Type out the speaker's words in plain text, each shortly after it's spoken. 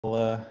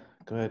Go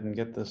ahead and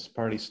get this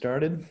party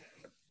started.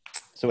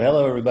 So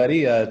hello,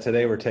 everybody.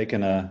 Today we're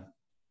taking a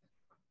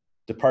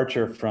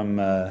departure from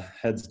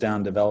heads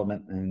down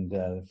development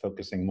and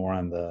focusing more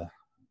on the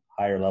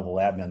higher level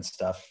admin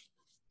stuff.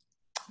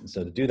 And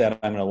so to do that,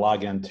 I'm going to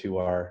log into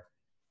our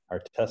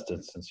test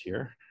instance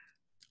here.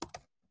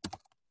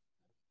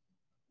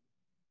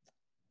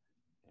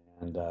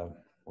 And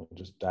we'll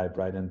just dive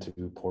right into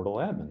Portal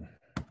Admin.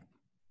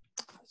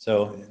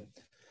 So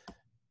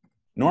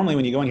normally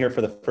when you go in here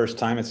for the first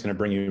time, it's going to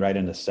bring you right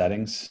into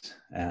settings.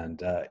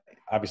 And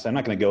obviously, I'm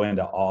not going to go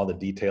into all the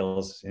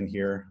details in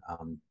here,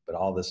 but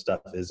all this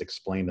stuff is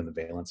explained in the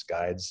Valence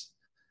guides.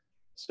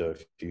 So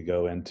if you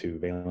go into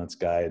Valence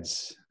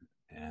guides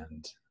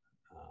and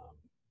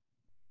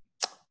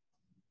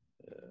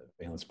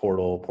Valence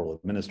Portal, Portal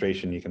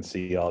Administration, you can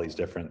see all these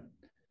different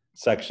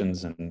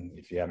sections. And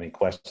if you have any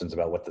questions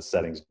about what the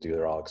settings do,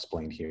 they're all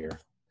explained here.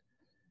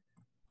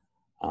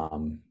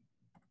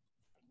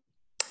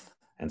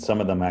 And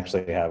some of them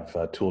actually have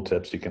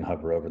tooltips. You can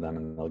hover over them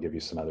and they'll give you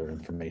some other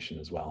information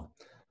as well.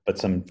 But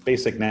some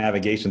basic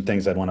navigation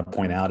things I'd want to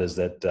point out is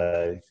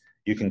that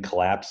you can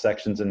collapse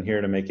sections in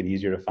here to make it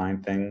easier to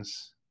find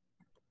things.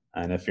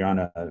 And if you're on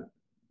a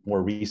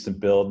more recent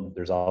build,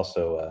 there's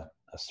also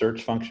a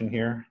search function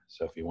here.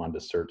 So if you wanted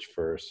to search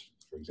for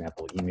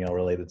example, email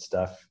related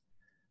stuff,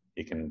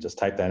 you can just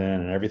type that in,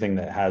 and everything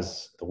that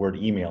has the word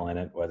email in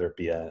it, whether it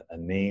be a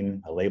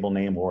name, a label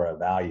name, or a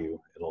value,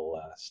 it'll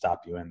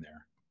stop you in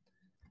there.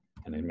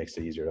 And it makes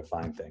it easier to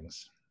find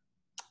things.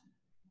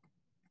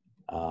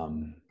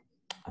 I'm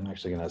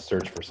actually going to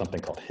search for something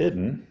called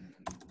hidden,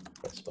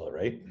 if I spell it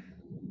right.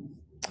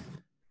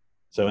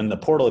 So in the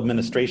portal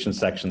administration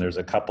section, there's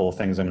a couple of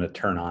things I'm going to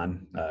turn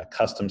on,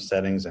 custom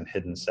settings and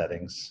hidden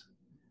settings.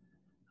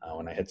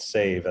 When I hit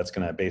save, that's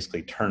going to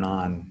basically turn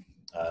on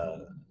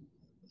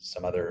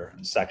some other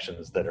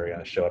sections that are going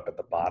to show up at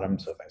the bottom.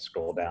 So if I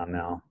scroll down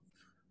now,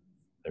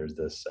 there's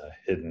this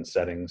hidden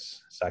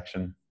settings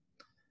section.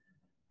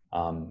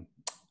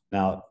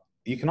 Now,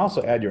 you can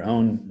also add your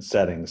own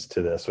settings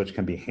to this, which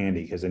can be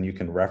handy because then you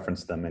can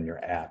reference them in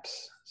your apps.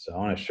 So I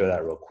want to show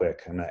that real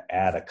quick. I'm going to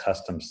add a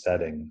custom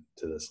setting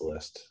to this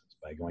list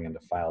by going into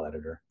File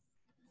Editor.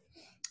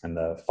 And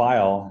the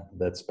file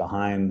that's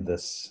behind the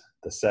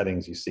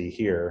settings you see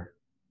here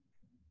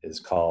is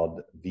called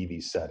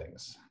VV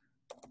Settings.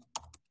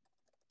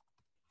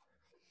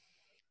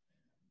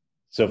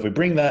 So if we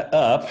bring that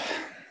up,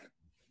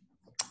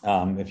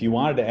 if you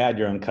wanted to add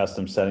your own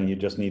custom setting, you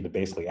just need to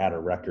basically add a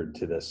record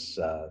to this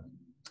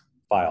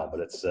file, but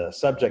it's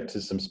subject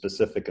to some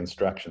specific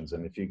instructions.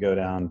 And if you go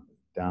down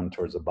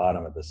towards the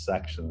bottom of the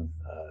section,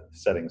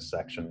 settings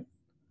section,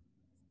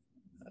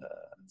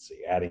 let's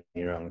see, adding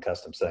your own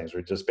custom settings,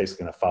 we're just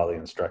basically going to follow the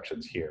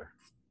instructions here.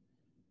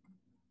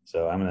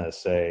 So I'm going to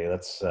say,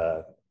 I'm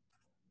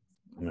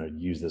going to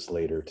use this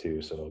later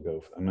too. So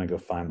I'm going to go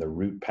find the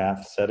root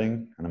path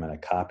setting, and I'm going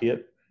to copy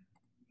it.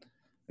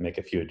 Make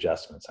a few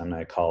adjustments. I'm going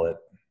to call it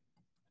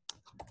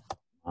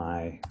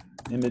my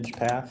image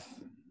path.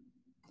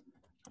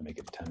 I'll make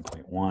it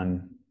 10.1.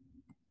 I'm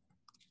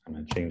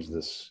going to change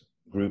this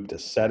group to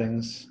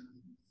settings,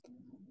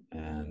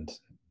 and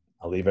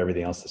I'll leave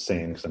everything else the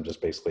same because I'm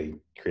just basically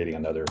creating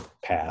another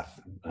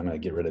path. I'm going to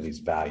get rid of these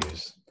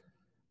values.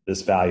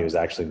 This value is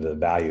actually the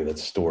value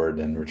that's stored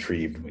and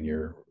retrieved when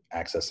you're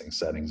accessing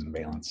settings in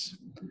Valence.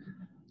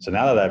 So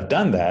now that I've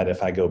done that,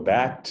 if I go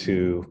back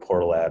to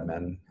Portal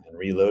Admin and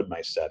reload my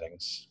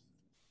settings,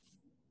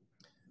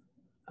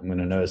 I'm going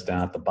to notice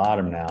down at the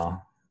bottom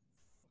now,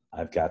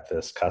 I've got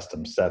this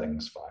custom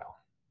settings file.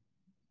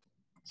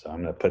 So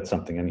I'm going to put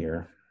something in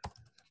here.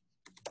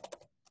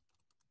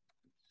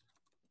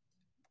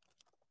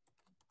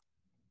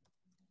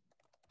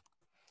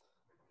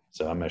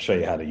 So I'm going to show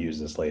you how to use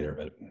this later,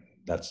 but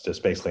that's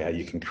just basically how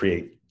you can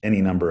create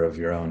any number of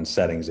your own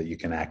settings that you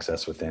can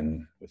access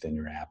within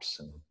your apps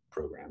and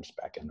programs,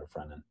 back end or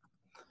front end.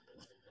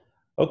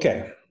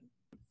 Okay.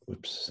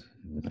 Oops.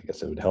 I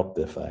guess it would help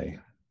if I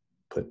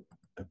put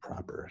a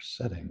proper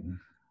setting.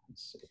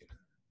 Let's see.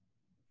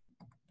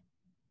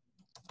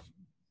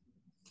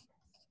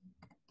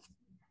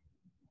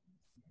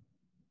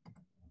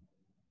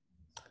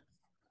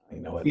 You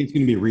know what? It's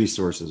going to be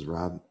resources,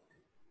 Rob.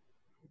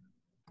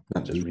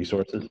 Not just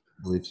resources.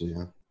 I believe so,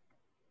 yeah.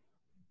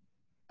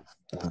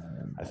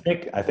 I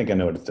think I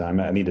know what it's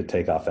done. I need to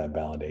take off that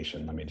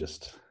validation. Let me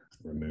just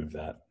remove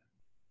that.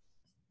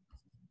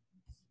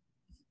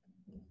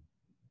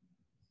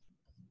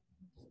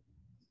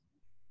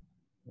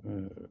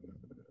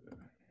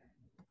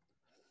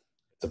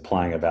 It's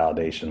applying a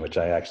validation, which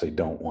I actually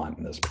don't want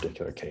in this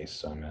particular case,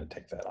 so I'm going to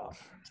take that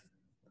off.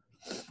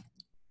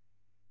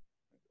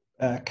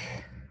 Back.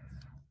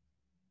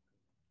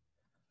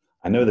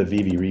 I know the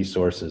VV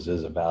resources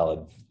is a valid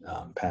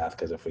path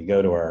because if we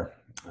go to our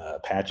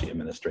Apache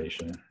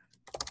administration,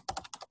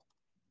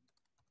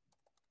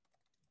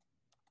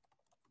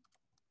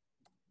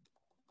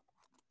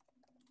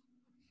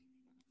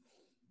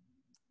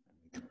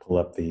 pull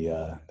up the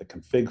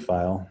config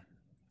file,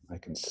 I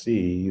can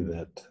see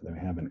that they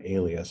have an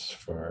alias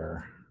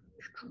for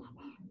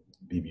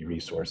VB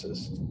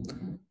resources.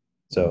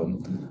 So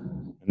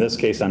in this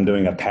case, I'm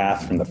doing a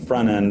path from the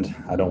front end.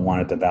 I don't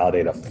want it to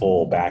validate a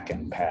full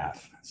back-end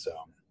path. So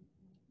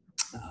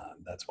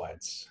that's why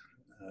it's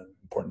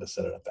important to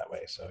set it up that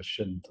way. So it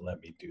should let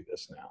me do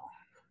this now.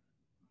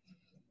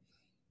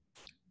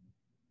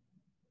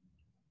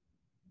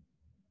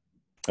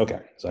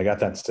 Okay, so I got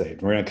that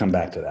saved. We're gonna come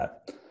back to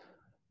that.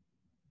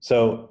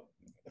 So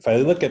if I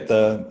look at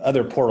the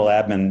other portal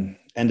admin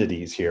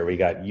entities here, we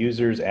got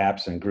users,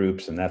 apps, and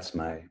groups, and that's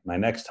my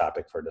next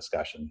topic for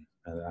discussion.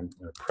 And I'm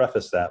going to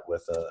preface that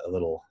with a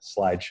little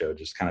slideshow,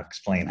 just kind of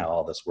explain how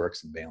all this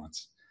works in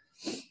Valence.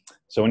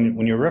 So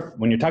when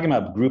you're talking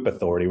about group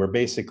authority, we're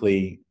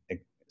basically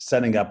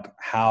setting up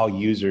how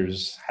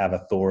users have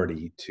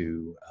authority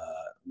to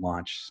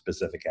launch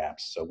specific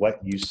apps. So what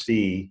you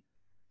see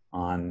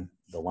on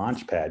the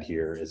launch pad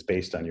here is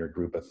based on your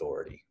group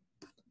authority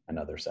and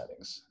other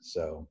settings.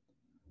 So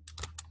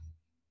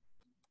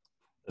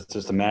let's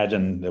just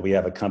imagine that we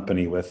have a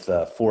company with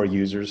 4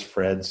 users,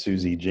 Fred,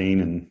 Susie,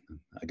 Jane, and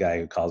a guy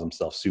who calls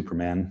himself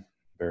Superman,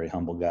 very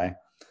humble guy.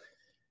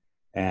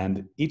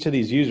 And each of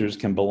these users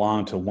can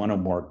belong to one or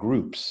more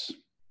groups.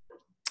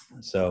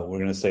 So we're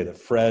gonna say that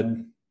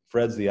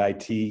Fred's the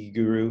IT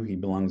guru, he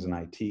belongs in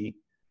IT,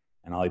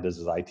 and all he does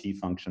is IT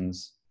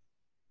functions.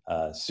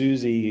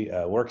 Susie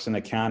works in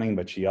accounting,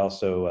 but she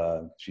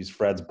also, she's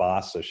Fred's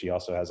boss, so she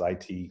also has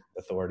IT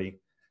authority.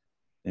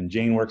 And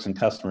Jane works in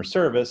customer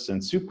service,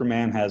 and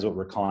Superman has what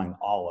we're calling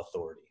all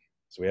authority.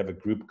 So we have a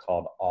group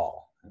called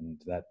all,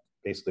 and that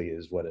basically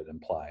is what it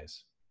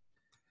implies.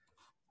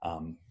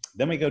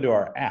 Then we go to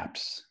our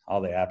apps,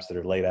 all the apps that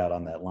are laid out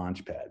on that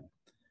launch pad.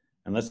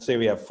 And let's say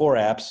we have 4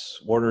 apps: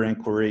 order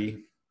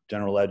inquiry,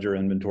 general ledger,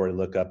 inventory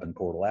lookup, and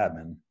portal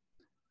admin.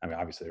 I mean,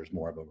 obviously there's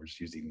more, but we're just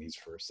using these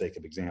for sake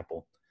of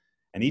example.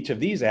 And each of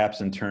these apps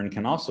in turn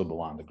can also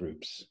belong to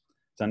groups.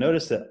 So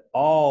notice that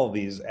all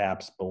these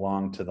apps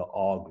belong to the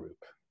all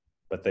group,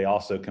 but they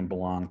also can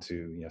belong to,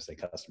 you know, say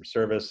customer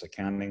service,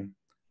 accounting.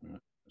 I'm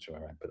not sure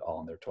I put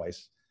all in there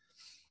twice.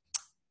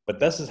 But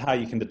this is how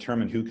you can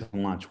determine who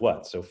can launch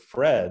what. So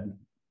Fred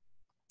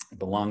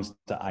belongs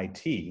to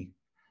IT.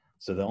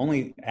 So the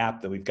only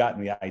app that we've got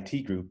in the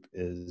IT group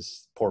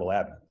is portal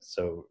admin.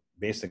 So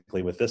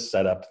basically with this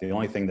setup, the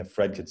only thing that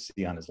Fred could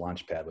see on his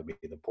launch pad would be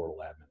the portal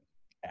admin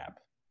app.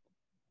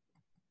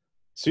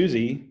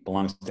 Susie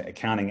belongs to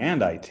accounting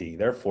and IT.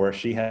 Therefore,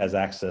 she has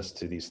access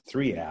to these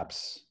 3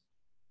 apps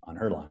on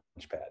her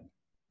launch pad.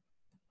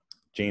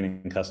 Jane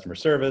in customer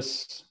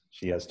service,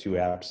 she has 2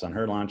 apps on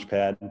her launch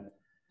pad.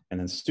 And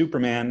then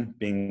Superman,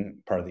 being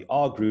part of the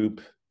all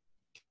group,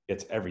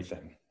 gets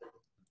everything.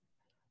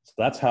 So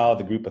that's how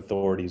the group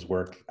authorities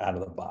work out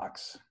of the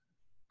box.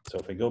 So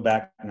if we go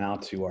back now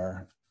to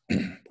our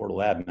portal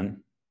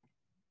admin,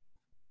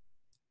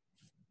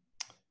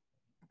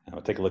 and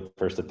we'll take a look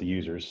first at the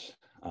users.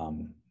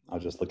 I'll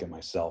just look at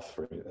myself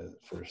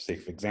for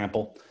safe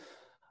example.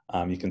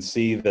 You can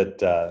see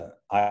that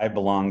I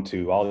belong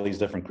to all these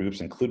different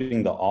groups,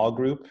 including the all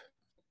group.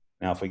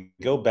 Now, if we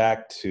go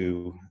back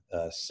to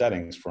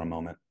settings for a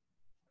moment,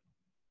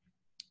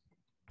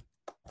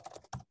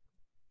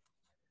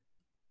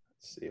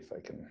 let's see if I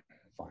can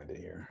find it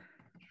here.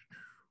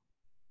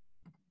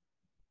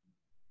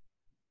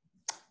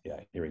 Yeah,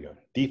 here we go.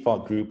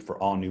 Default group for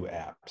all new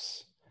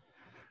apps.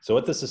 So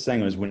what this is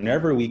saying is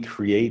whenever we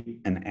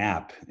create an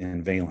app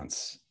in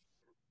Valence,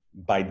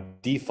 by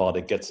default,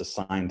 it gets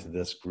assigned to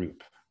this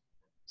group.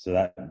 So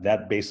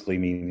that basically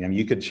means, I mean,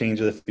 you could change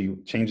this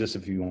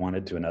if you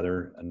wanted to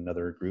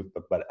another group,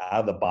 but out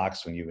of the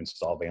box, when you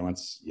install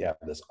Valence, you have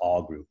this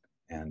all group,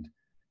 and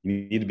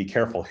you need to be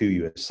careful who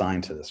you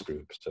assign to this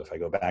group. So if I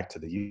go back to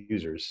the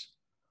users,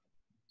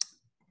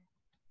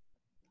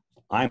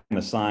 I'm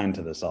assigned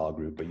to this all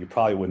group, but you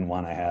probably wouldn't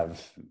want to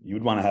have, you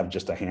would want to have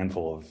just a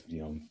handful of, you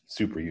know,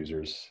 super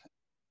users.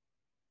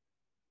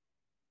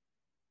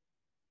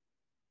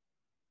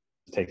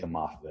 Take them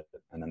off of it,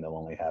 and then they'll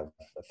only have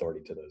authority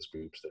to those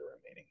groups that are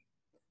remaining.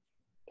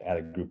 To add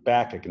a group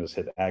back, I can just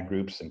hit add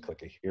groups and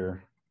click it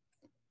here,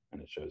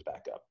 and it shows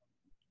back up.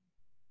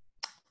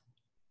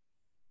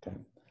 Okay,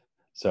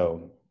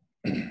 so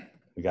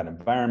we got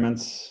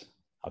environments.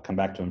 I'll come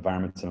back to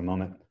environments in a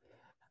moment.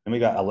 And we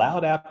got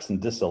allowed apps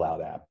and disallowed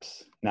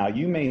apps. Now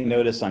you may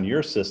notice on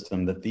your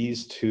system that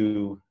these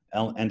 2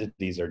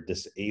 entities are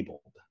disabled.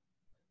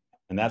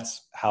 And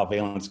that's how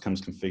Valence comes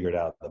configured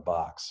out of the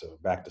box. So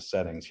back to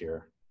settings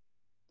here.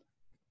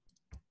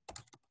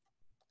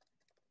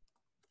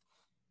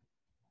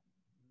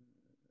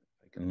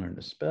 I can learn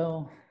to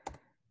spell.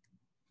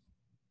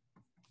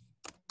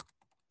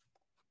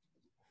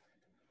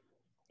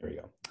 There we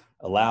go.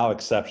 Allow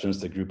exceptions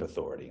to group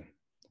authority.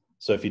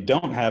 So if you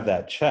don't have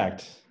that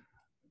checked,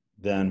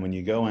 then when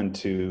you go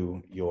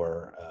into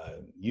your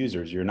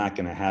users, you're not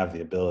going to have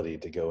the ability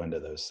to go into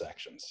those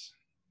sections.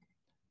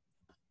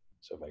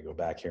 So if I go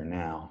back here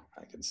now,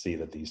 I can see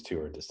that these 2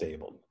 are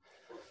disabled.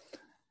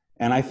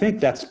 And I think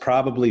that's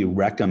probably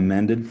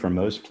recommended for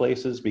most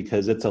places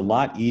because it's a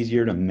lot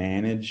easier to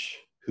manage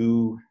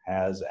who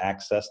has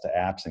access to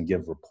apps and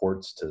give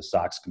reports to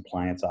SOX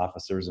compliance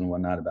officers and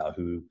whatnot about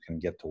who can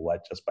get to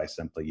what just by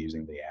simply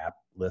using the app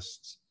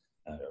lists,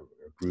 or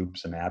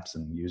groups and apps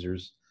and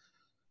users.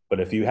 But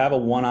if you have a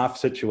one-off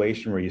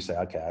situation where you say,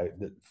 okay,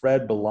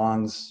 Fred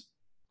belongs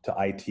to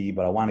IT,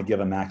 but I want to give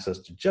him access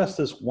to just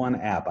this one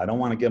app. I don't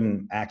want to give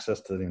him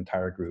access to the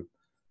entire group.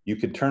 You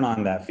could turn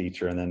on that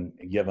feature and then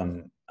give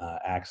them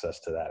access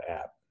to that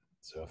app.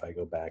 So if I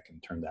go back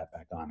and turn that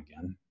back on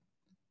again.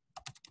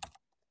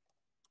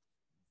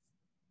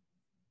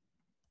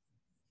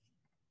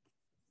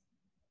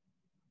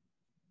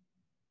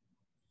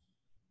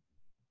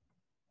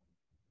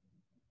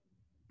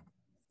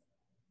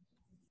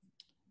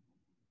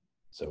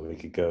 So we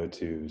could go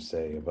to,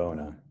 say,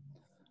 Ivona,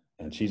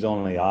 and she's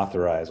only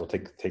authorized, we'll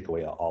take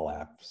away all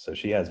apps. So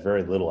she has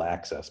very little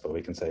access, but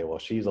we can say, well,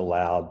 she's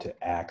allowed to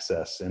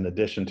access, in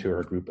addition to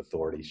her group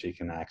authority, she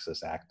can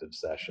access active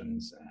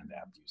sessions and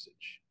app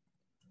usage.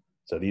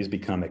 So these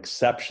become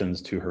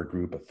exceptions to her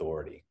group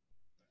authority.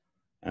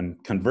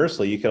 And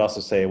conversely, you could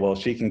also say, well,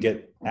 she can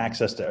get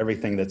access to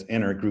everything that's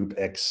in her group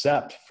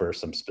except for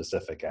some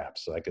specific apps.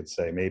 So I could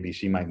say maybe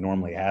she might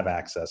normally have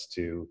access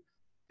to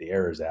the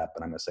errors app,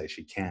 but I'm going to say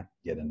she can't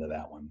get into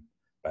that one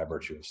by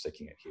virtue of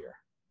sticking it here.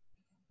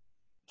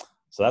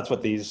 So that's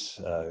what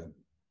these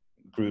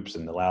groups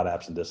and allowed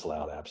apps and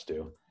disallowed apps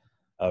do.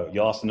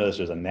 You'll also notice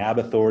there's a NAB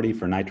authority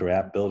for Nitro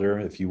App Builder.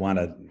 If you want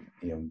to,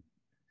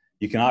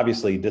 you can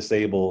obviously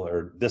disable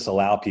or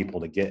disallow people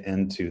to get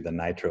into the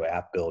Nitro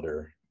App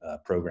Builder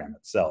program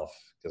itself,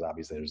 because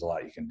obviously there's a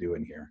lot you can do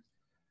in here.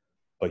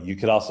 But you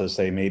could also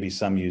say maybe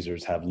some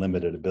users have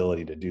limited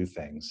ability to do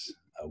things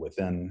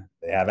within,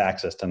 they have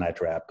access to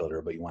Nitro App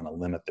Builder, but you want to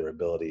limit their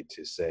ability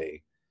to,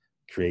 say,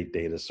 create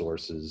data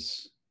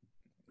sources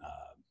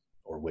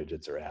or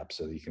widgets or apps.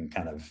 So you can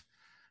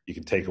you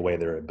can take away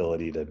their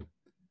ability to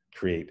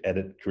create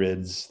edit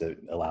grids that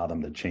allow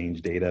them to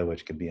change data,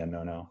 which could be a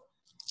no-no.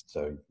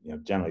 So,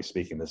 generally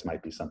speaking, this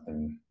might be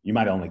something you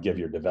might only give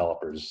your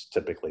developers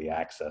typically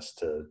access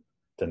to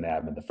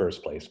NAB in the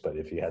first place. But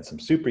if you had some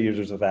super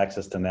users with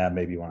access to NAB,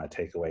 maybe you want to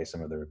take away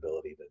some of their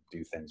ability to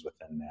do things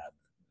within NAB,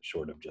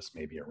 short of just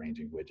maybe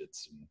arranging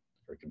widgets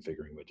or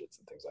configuring widgets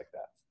and things like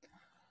that.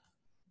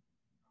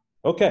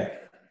 Okay.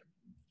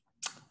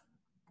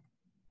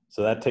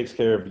 So that takes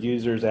care of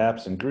users,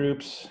 apps, and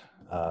groups.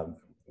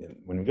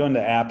 When we go into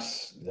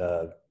apps,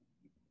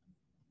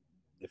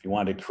 if you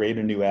want to create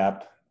a new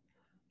app,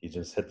 you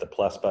just hit the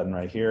plus button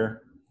right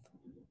here.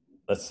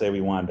 Let's say we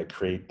wanted to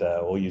create,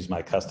 we'll use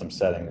my custom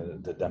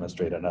setting to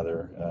demonstrate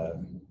another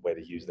way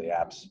to use the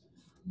apps.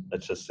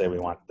 Let's just say we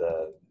want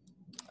the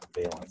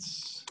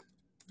Valence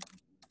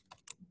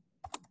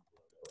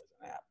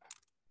app.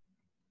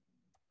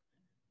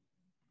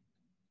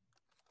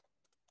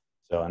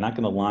 So I'm not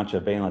going to launch a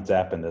Valence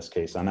app in this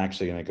case. I'm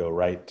actually going to go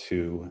right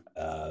to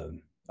a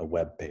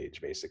web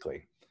page,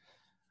 basically.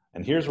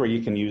 And here's where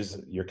you can use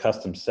your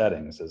custom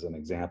settings as an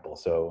example.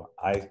 So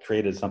I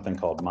created something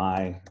called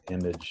my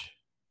image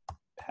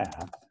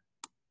path.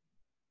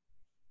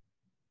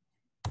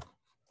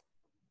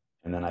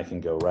 And then I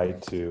can go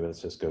right to,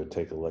 let's just go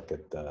take a look at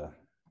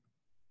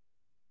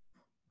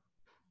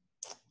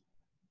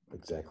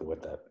exactly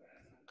what that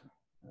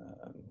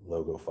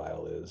logo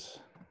file is.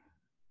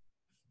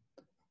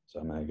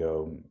 So I'm going to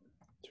go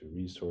to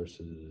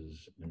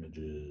resources,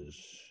 images.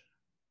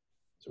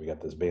 So we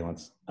got this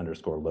Valence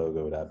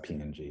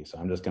 _logo.png. So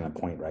I'm just going to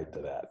point right to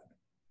that.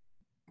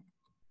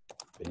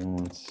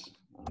 Valence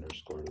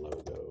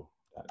 _logo.png.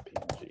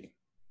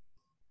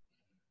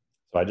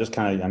 So I just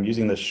I'm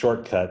using this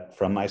shortcut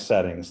from my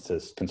settings to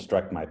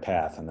construct my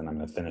path, and then I'm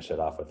going to finish it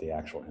off with the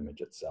actual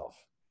image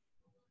itself.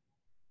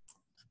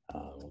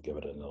 We'll give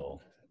it a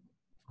little,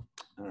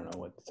 I don't know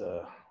what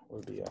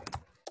would be a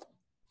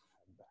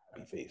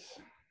happy face.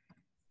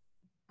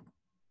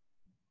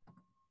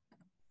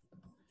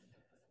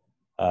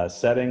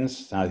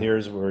 Settings, now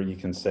here's where you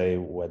can say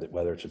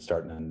whether it should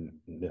start in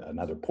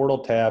another portal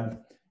tab.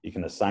 You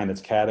can assign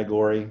its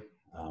category.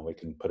 We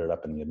can put it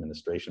up in the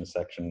administration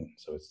section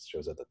so it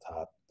shows at the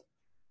top.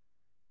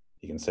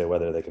 You can say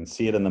whether they can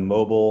see it in the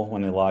mobile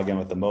when they log in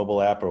with the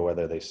mobile app, or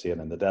whether they see it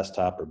in the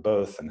desktop, or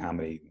both, and how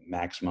many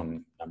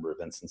maximum number of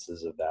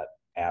instances of that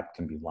app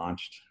can be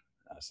launched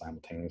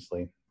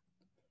simultaneously.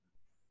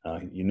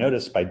 You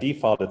notice by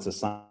default it's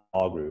assigned to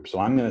all groups. So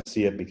I'm going to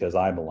see it because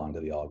I belong to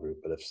the all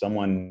group. But if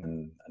someone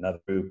in another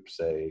group,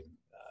 say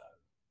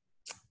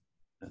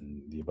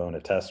in the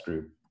Ivona test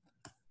group,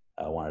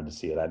 wanted to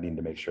see it, I need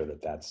to make sure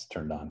that that's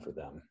turned on for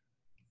them.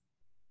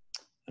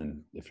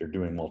 And if you're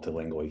doing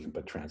multilingual, you can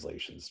put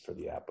translations for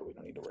the app, but we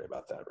don't need to worry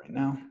about that right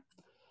now.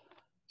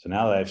 So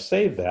now that I've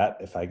saved that,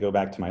 if I go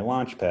back to my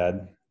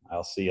Launchpad,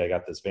 I'll see I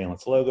got this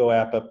Valence logo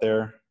app up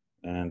there,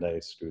 and I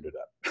screwed it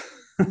up.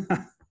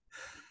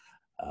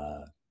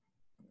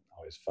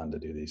 Always fun to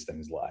do these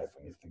things live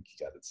when you think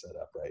you got it set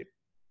up right.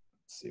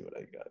 Let's see what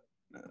I got.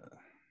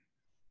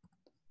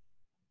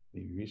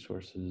 The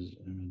resources,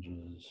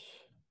 images.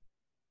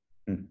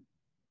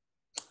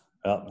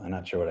 Well, I'm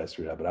not sure what I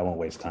screwed up, but I won't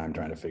waste time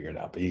trying to figure it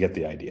out, but you get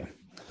the idea.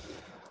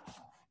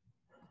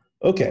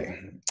 Okay,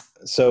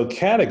 so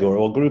category,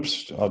 well,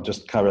 groups, I'll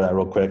just cover that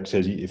real quick. So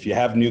if you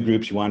have new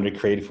groups you wanted to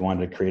create, if you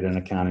wanted to create an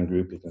accounting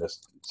group, you can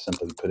just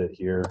simply put it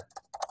here.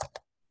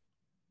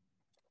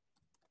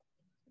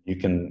 You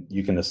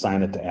can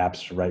assign it to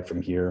apps right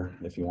from here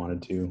if you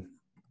wanted to.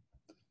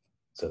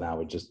 So now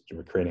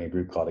we're creating a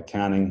group called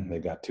accounting.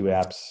 They've got 2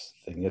 apps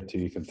they can get to.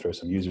 You can throw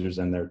some users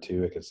in there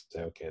too. It could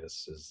say, okay,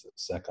 this is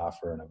Sec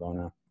Offer and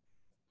Avona.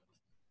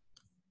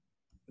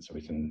 So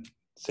we can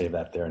save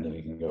that there, and then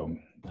you can go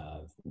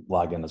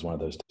log in as one of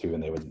those 2,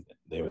 and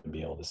they would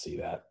be able to see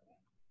that.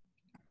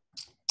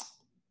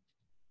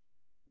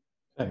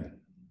 Okay.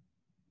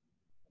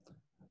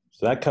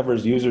 So that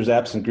covers users,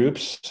 apps, and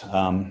groups.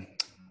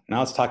 Now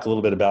let's talk a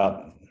little bit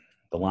about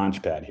the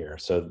Launchpad here.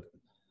 So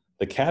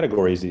the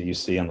categories that you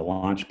see on the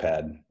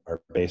Launchpad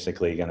are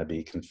basically going to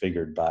be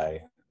configured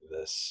by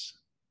this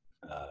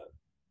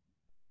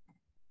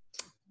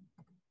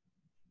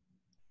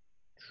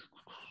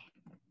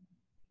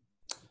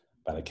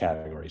by the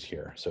categories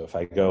here. So if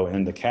I go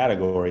into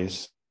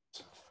categories,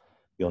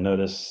 you'll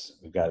notice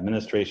we've got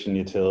administration,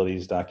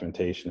 utilities,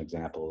 documentation,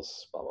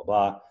 examples, blah, blah,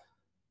 blah.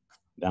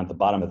 Down at the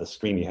bottom of the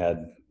screen you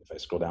had, if I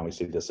scroll down, we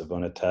see this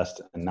Avona test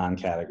and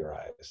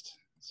non-categorized.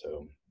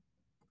 So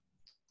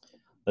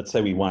let's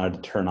say we wanted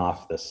to turn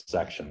off this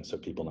section so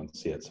people don't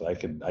see it. So I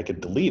could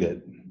delete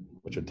it,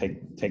 which would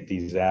take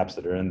these apps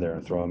that are in there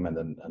and throw them in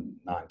the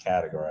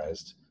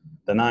non-categorized.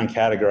 The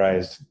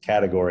non-categorized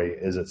category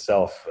is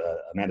itself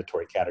a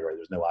mandatory category.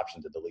 There's no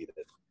option to delete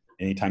it.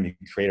 Anytime you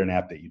create an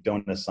app that you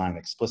don't assign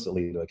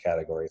explicitly to a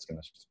category, it's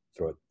going to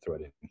throw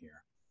it in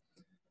here.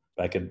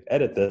 But I could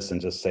edit this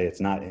and just say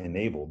it's not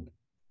enabled.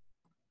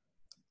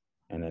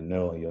 And then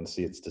you'll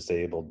see it's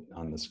disabled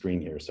on the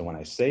screen here. So when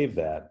I save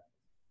that,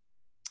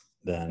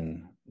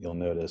 then you'll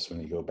notice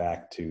when you go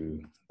back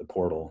to the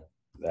portal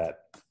that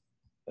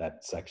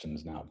that section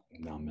is now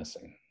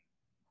missing.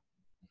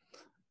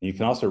 You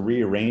can also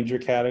rearrange your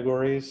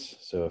categories.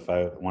 So if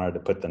I wanted to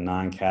put the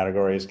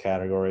non-categories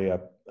category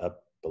up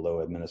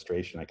below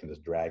administration, I can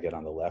just drag it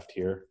on the left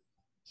here.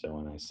 So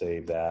when I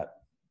save that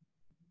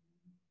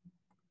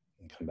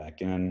and come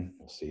back in,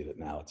 we'll see that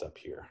now it's up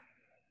here.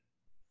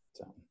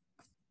 So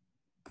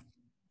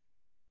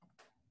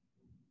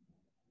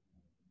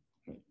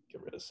let me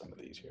get rid of some of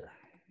these here.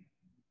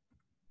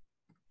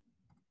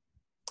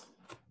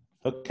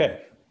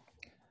 Okay.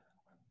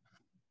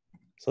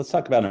 So let's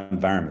talk about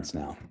environments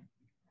now.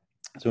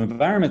 So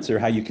environments are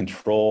how you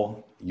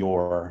control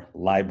your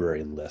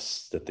library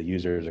lists that the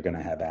users are going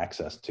to have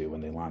access to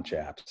when they launch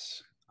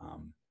apps.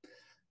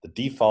 The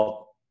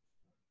default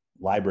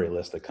library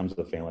list that comes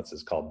with Valence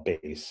is called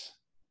base.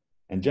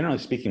 And generally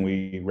speaking,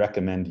 we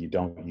recommend you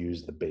don't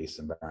use the base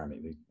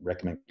environment. We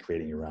recommend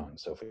creating your own.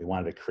 So if we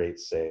wanted to create,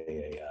 say,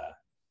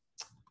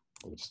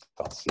 we'll just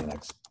call it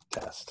CNX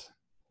test.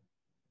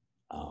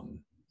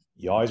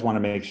 You always want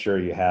to make sure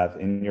you have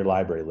in your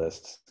library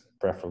list,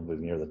 preferably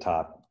near the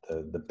top,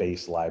 the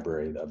base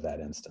library of that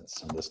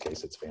instance. In this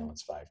case, it's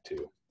Valence 5.2.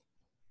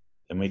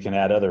 Then we can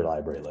add other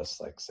library lists,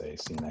 like say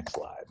CNX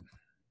Lib.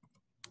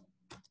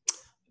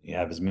 You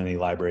have as many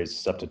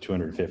libraries, up to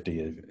 250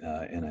 in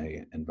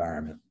an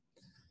environment.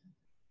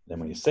 Then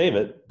when you save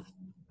it,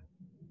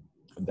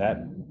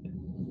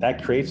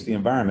 that creates the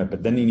environment,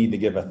 but then you need to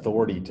give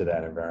authority to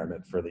that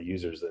environment for the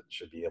users that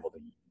should be able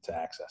to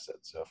access it.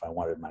 So if I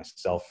wanted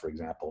myself, for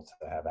example,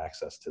 to have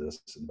access to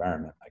this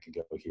environment, I could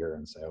go here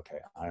and say, okay,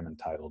 I'm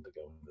entitled to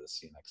go into the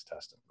CNX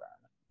test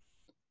environment.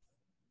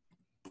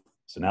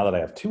 So now that I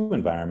have 2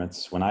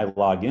 environments, when I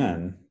log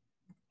in,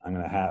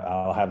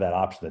 I'll have that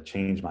option to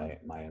change my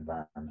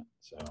environment.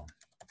 So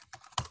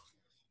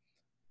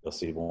you'll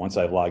see, well, once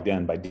I've logged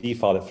in, by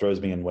default, it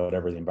throws me in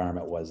whatever the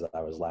environment was that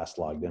I was last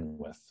logged in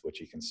with, which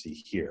you can see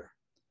here.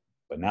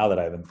 But now that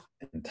I've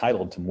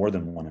entitled to more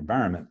than one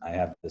environment, I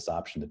have this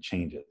option to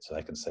change it. So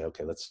I can say,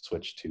 okay, let's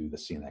switch to the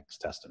CNX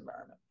test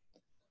environment.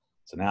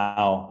 So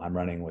now I'm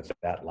running with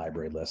that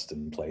library list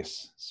in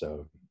place.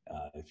 So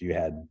if you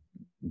had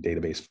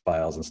database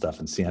files and stuff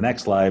in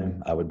CNX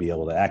Lib, I would be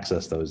able to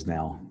access those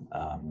now.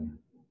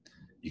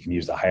 You can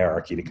use the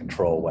hierarchy to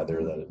control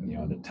whether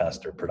the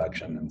test or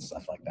production and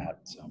stuff like that.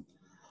 So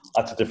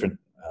lots of different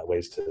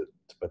ways to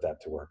put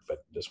that to work, but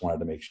just wanted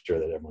to make sure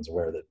that everyone's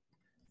aware that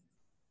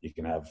you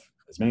can have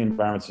as many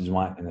environments as you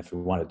want. And if we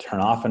want to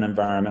turn off an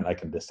environment, I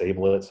can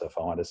disable it. So if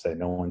I want to say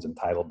no one's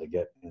entitled to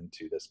get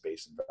into this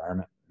base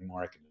environment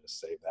anymore, I can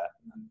just save that.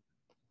 And then,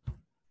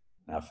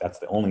 now, if that's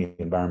the only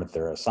environment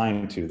they're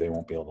assigned to, they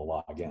won't be able to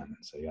log in.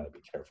 So you got to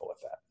be careful with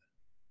that.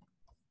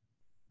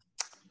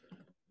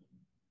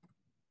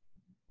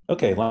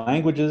 Okay,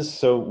 languages.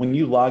 So when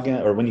you log in,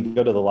 or when you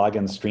go to the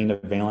login screen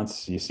of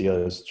Valence, you see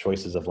those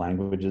choices of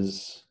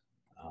languages.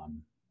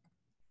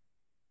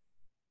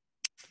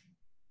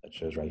 That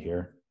shows right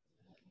here.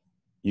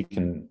 You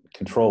can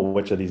control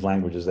which of these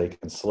languages they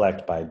can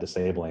select by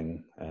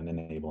disabling and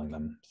enabling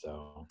them.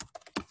 So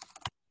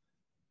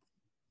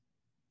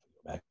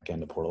back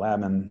into Portal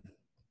Admin,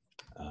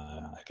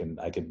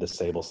 I could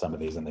disable some of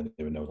these and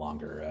they would no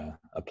longer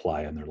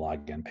apply on their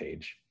login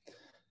page.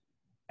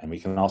 And we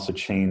can also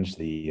change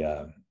the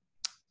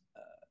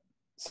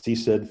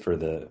CSID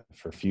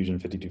for Fusion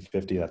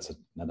 5250. That's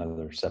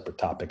another separate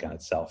topic on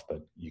itself,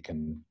 but you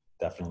can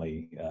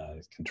definitely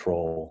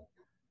control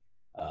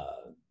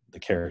the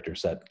character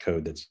set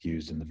code that's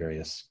used in the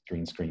various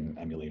green screen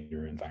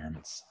emulator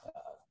environments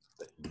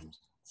that you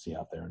see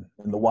out there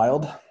in the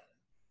wild.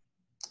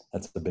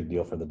 That's the big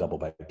deal for the double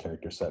byte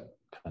character set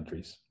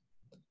countries.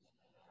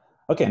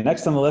 Okay,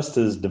 next on the list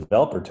is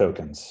developer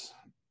tokens.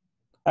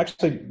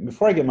 Actually,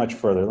 before I get much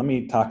further, let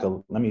me talk a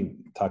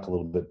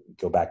little bit,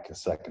 go back a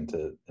second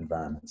to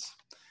environments.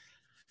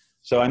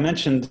 So I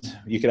mentioned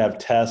you could have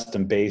test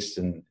and base,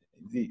 and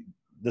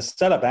the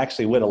setup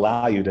actually would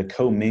allow you to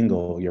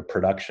commingle your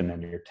production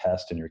and your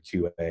test and your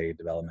QA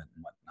development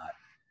and whatnot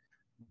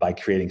by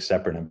creating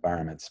separate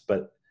environments.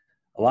 But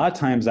a lot of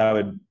times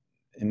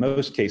in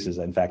most cases,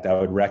 in fact, I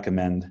would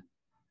recommend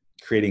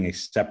creating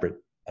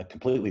a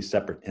completely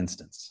separate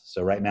instance.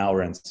 So right now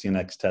we're in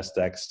CNX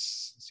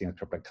TestX,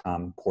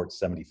 CNXCorp.com port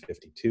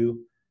 7052.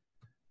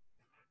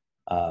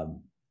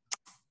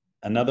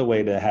 Another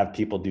way to have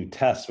people do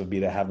tests would be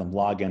to have them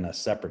log in a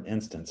separate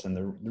instance. And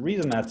the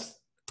reason that's,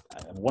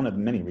 one of the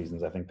many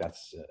reasons I think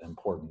that's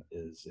important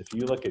is if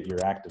you look at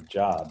your active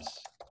jobs,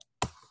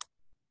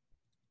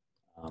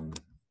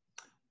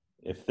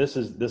 if this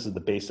is the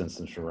base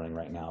instance you're running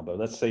right now, but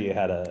let's say you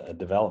had a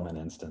development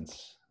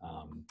instance,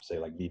 say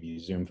like VB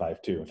Zoom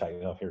 5.2. In fact,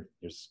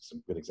 here's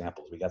some good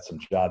examples. We got some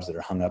jobs that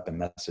are hung up in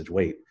message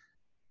wait.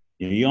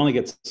 You only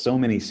get so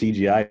many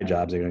CGI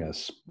jobs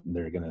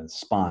they're gonna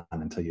spawn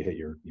until you hit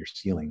your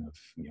ceiling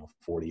of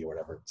 40 or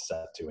whatever it's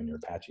set to in your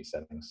Apache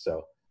settings.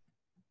 So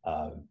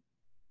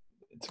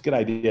it's a good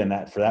idea,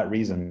 and for that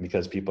reason,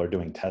 because people are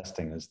doing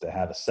testing, is to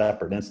have a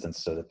separate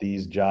instance so that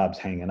ththese jobs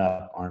hanging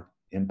up aren't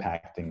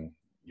impacting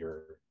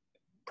your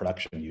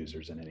production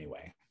users in any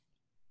way.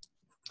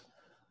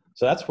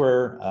 So that's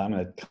where I'm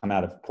going to come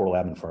out of Portal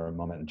Admin for a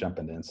moment and jump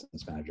into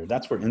Instance Manager.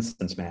 That's where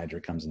Instance Manager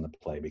comes into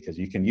play, because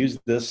you can use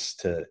this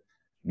to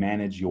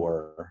manage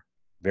your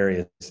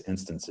various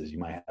instances. You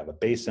might have a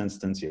base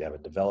instance, you have a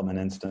development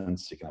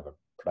instance, you can have a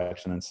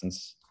production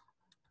instance.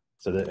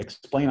 So to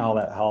explain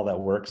how that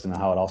works and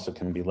how it also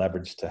can be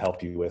leveraged to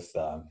help you with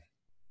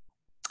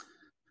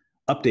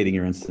updating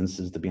your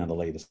instances to be on the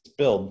latest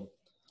build,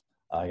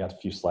 I got a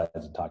few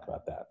slides to talk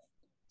about that.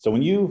 So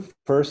when you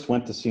first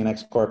went to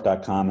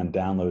cnxcorp.com and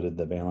downloaded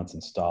the Valence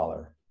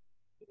installer,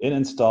 it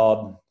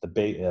installed the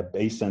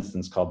base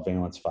instance called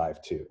Valence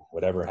 5.2,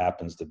 whatever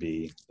happens to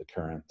be the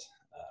current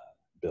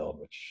build,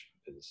 which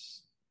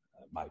is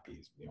might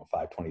be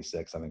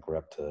 526. I think we're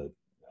up to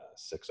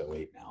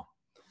 608 now.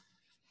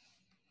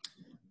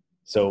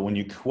 So when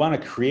you want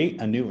to create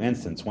a new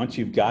instance, once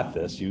you've got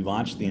this, you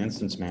launch the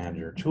Instance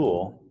Manager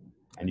tool,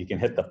 and you can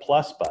hit the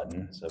plus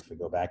button. So if we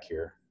go back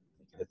here,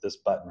 you can hit this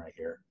button right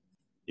here.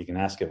 You can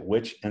ask it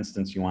which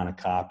instance you want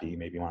to copy.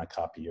 Maybe you want to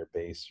copy your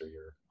base or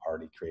your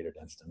already created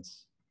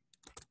instance.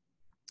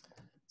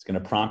 It's going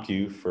to prompt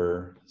you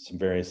for some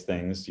various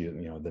things.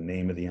 The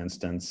name of the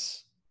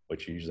instance,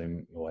 which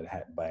usually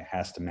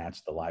has to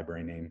match the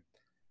library name.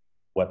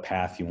 What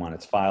path you want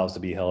its files to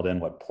be held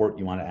in, what port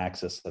you want to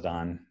access it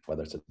on,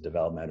 whether it's a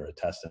development or a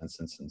test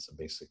instance, and some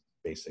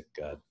basic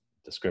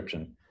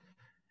description.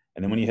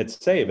 And then when you hit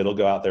save, it'll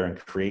go out there and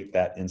create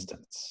that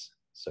instance.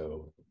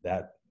 So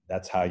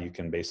that's how you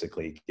can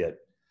basically get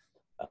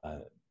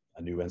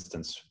a new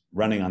instance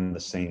running on the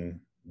same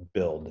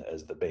build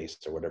as the base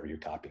or whatever you're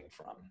copying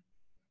from.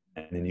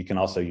 And then you can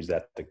also use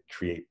that to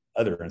create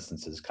other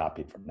instances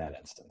copied from that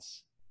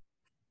instance.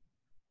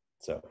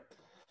 So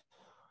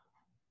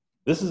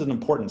this is an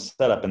important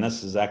setup, and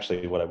this is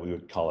actually what we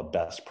would call a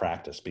best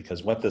practice,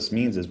 because what this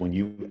means is when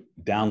you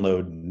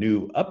download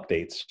new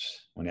updates,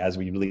 as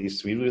we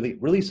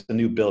release a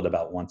new build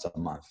about once a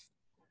month.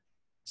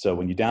 So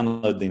when you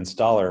download the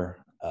installer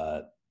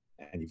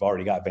and you've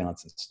already got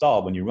Valence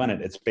installed, when you run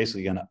it, it's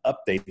basically going to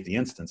update the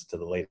instance to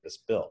the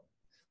latest build.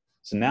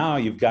 So now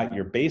you've got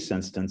your base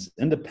instance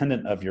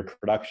independent of your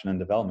production and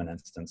development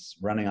instance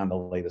running on the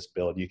latest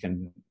build. You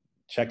can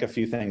check a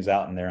few things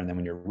out in there, and then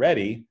when you're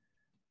ready,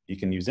 you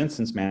can use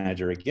Instance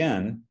Manager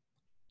again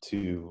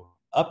to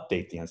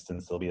update the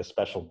instance. There'll be a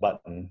special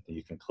button that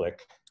you can click.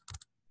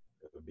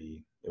 It would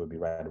be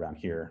right around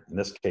here. In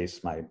this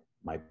case,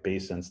 my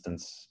base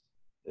instance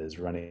is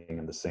running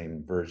in the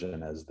same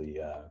version as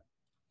the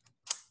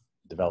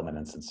development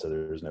instance, so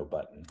there's no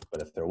button.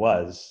 But if there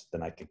was,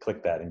 then I could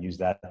click that and use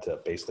that to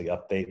basically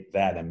update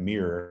that and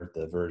mirror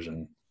the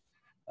version,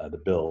 the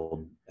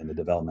build and the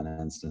development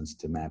instance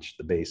to match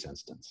the base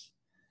instance.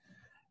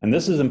 And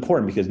this is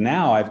important because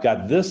now I've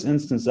got this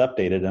instance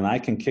updated and I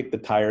can kick the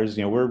tires.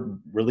 We're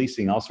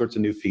releasing all sorts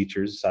of new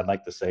features. I'd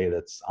like to say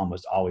that's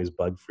almost always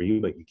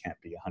bug-free, but you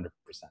can't be 100%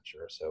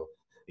 sure. So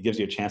it gives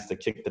you a chance to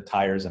kick the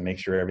tires and make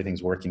sure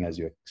everything's working as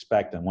you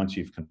expect. And once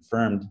you've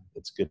confirmed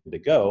it's good to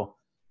go,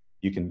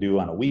 you can do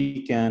on a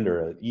weekend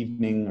or an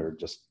evening or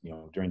just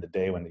during the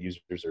day when the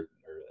users are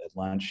at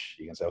lunch.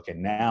 You can say, okay,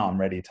 now I'm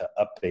ready to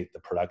update the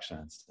production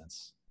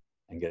instance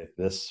and get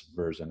this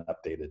version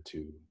updated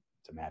to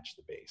match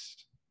the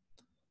base.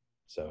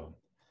 So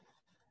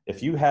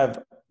if you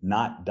have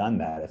not done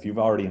that, if you've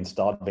already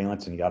installed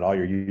Valence and you got all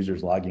your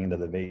users logging into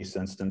the base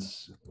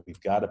instance,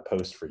 we've got a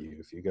post for you.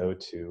 If you go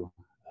to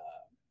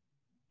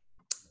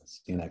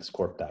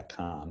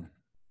cnxcorp.com,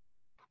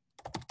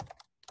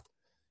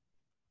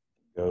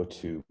 go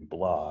to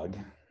blog,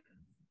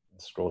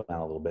 scroll down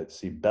a little bit,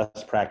 see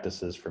best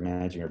practices for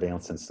managing your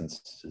Valence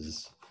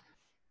instances.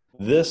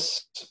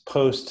 This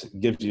post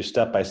gives you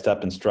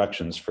step-by-step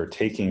instructions for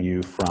taking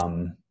you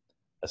from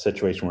a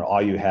situation where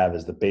all you have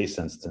is the base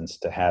instance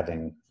to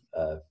having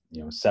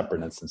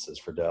separate instances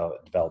for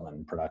development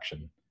and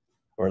production,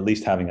 or at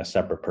least having a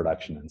separate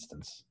production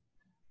instance.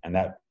 And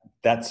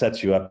that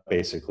sets you up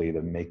basically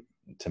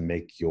to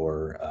make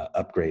your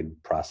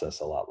upgrade process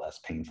a lot less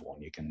painful,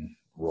 and you can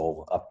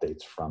roll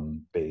updates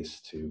from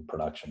base to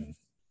production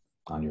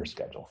on your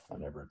schedule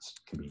whenever it's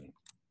convenient.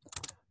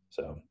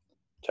 So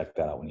check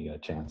that out when you get a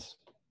chance.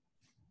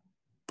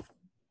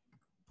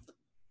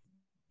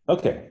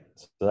 Okay,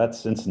 so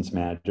that's Instance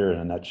Manager in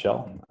a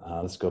nutshell.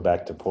 Let's go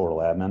back to Portal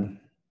Admin.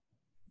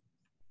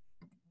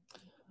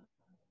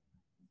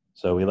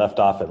 So we left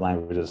off at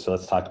languages, so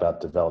let's talk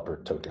about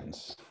developer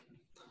tokens.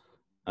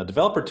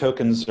 Developer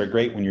tokens are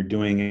great when you're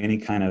doing any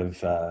kind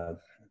of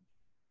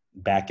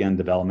back-end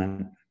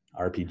development,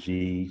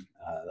 RPG.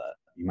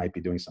 You might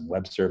be doing some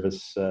web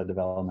service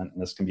development,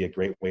 and this can be a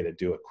great way to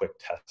do a quick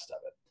test of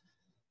it.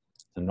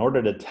 In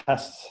order to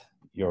test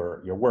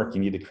your work,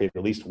 you need to create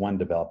at least one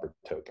developer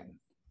token.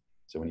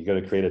 So when you go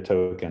to create a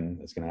token,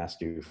 it's going to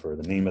ask you for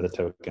the name of the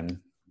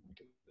token. We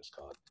can just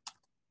call it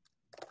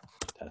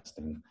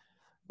testing.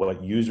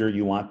 What user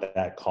you want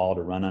that call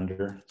to run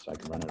under, so I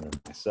can run it under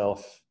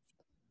myself.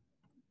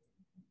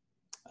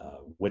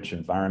 Which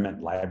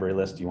environment library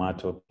list you want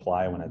it to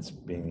apply when it's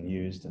being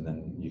used, and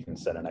then you can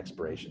set an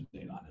expiration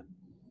date on it.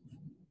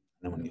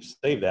 And then when you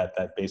save that,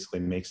 that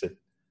basically makes it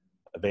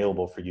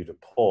available for you to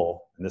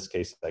pull. In this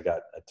case, I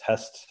got a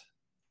test,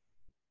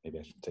 maybe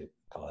I should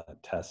call it a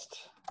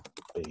test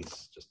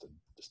base just to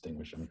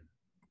distinguish them.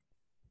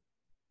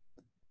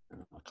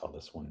 I'll call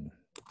this one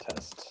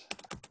test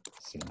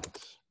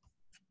CNX.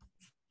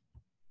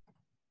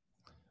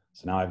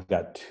 So now I've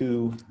got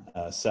two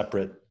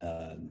separate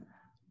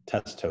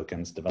test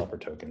tokens, developer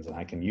tokens, and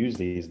I can use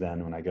these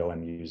then when I go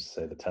and use,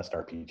 say, the test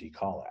RPG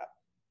call app.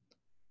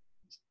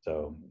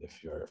 So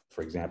if you're,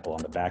 for example,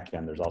 on the back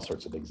end, there's all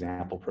sorts of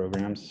example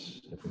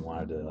programs. If we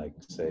wanted to, like,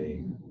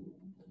 say,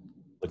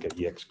 look at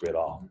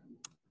EXGridAll,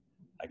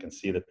 I can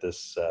see that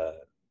this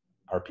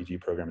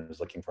RPG program is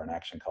looking for an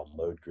action called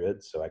load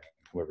grid. So I can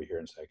come over here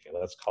and say, okay,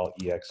 let's call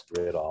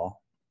EXGridAll.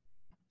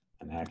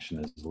 And action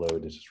is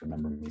load. Just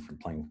remember me from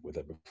playing with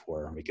it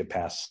before. And we could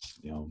pass,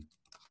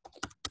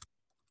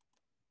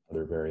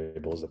 other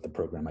variables that the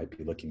program might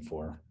be looking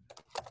for.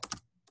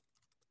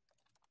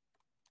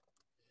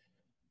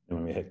 And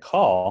when we hit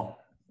call,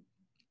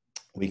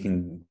 we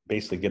can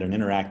basically get an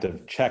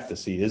interactive check to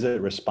see, is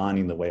it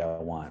responding the way I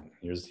want?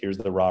 Here's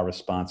the raw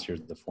response,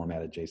 here's the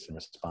formatted JSON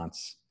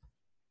response.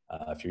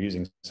 If you're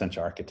using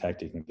Sencha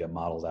Architect, you can get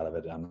models out of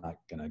it. I'm not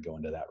gonna go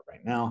into that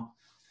right now.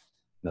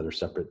 Another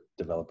separate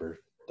developer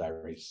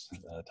diaries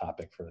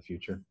topic for the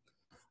future.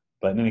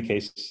 But in any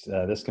case,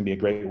 this can be a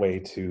great way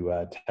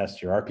to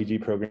test your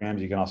RPG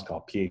programs. You can also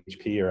call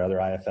PHP or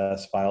other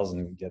IFS files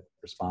and get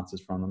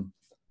responses from them.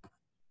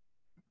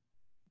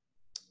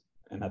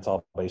 And that's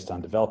all based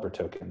on developer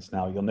tokens.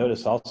 Now you'll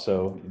notice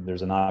also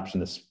there's an option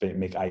to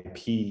make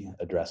IP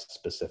address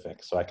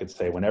specific. So I could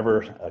say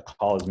whenever a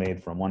call is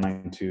made from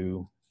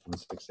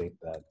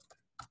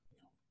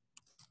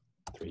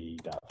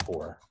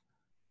 192.168.3.4,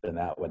 then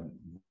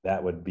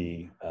that would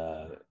be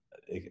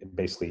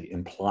basically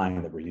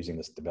implying that we're using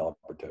this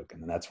developer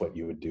token, and that's what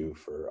you would do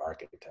for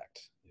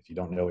Architect. If you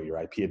don't know what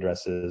your IP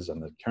address is on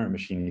the current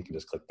machine, you can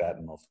just click that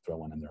and we'll throw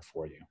one in there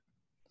for you.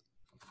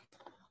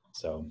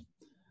 So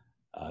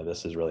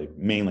this is really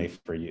mainly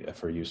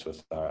for use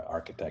with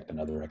Architect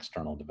and other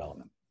external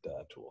development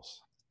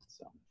tools.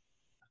 So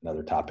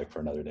another topic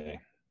for another day.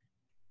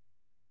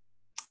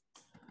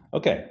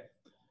 Okay.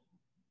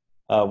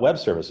 Web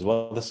services,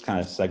 well, this kind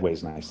of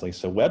segues nicely.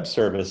 So web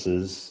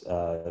services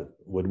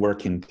would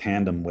work in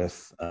tandem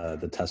with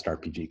the test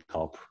RPG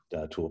call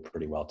tool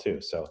pretty well too.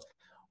 So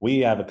we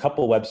have a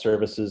couple web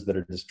services that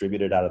are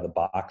distributed out of the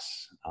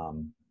box,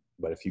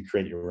 but if you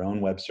create your own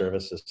web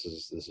service,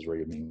 this is where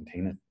you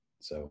maintain it.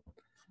 So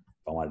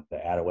if I wanted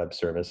to add a web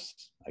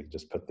service, I could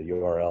just put the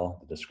URL,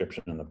 the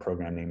description, and the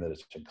program name that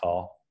it should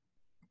call,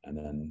 and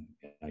then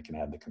I can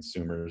add the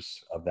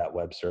consumers of that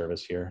web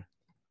service here.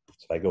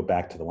 So if I go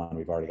back to the one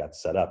we've already got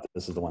set up,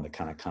 this is the one that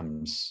kind of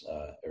comes,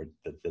 or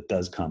that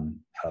does come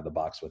out of the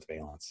box with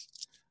Valence.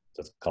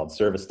 So it's called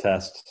Service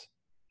Test.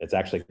 It's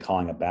actually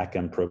calling a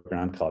backend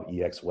program called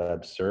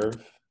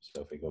EXWebServe.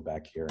 So if we go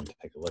back here and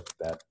take a look at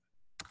that,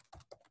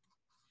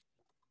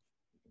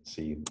 you can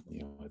see,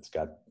 it's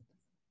got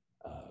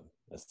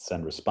a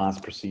send response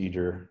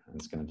procedure, and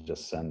it's going to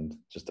just send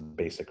just a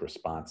basic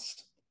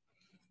response.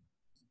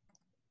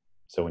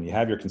 So when you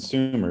have your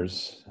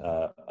consumers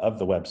of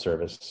the web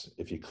service,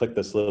 if you click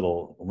this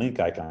little link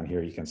icon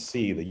here, you can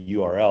see the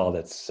URL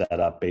that's set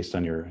up based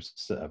on your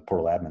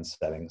portal admin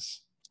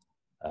settings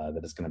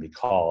that is going to be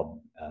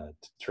called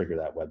to trigger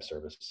that web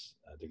service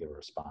to get a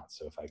response.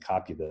 So if I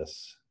copy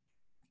this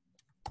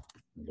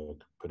and go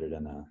put it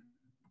in a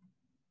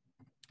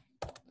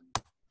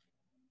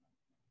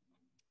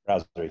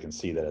browser, you can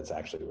see that it's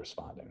actually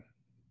responding.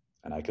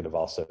 And I could have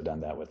also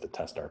done that with the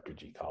test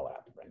RPG call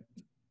app, right?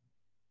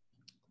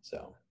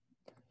 So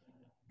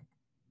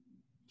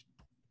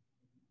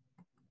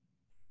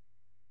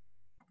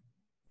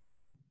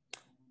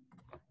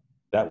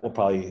that will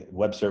probably,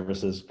 web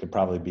services could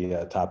probably be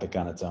a topic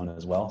on its own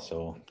as well.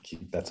 So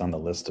that's on the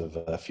list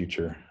of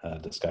future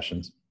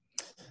discussions,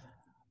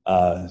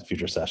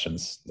 future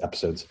sessions,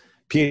 episodes.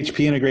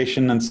 PHP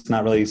integration, that's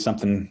not really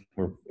something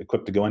we're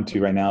equipped to go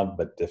into right now,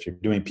 but if you're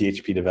doing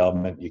PHP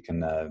development, you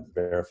can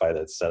verify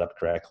that it's set up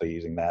correctly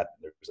using that.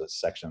 There's a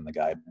section in the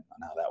guide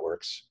on how that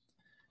works.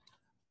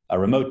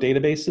 Remote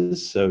databases,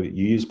 so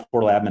you use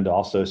Portal Admin to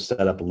also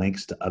set up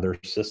links to other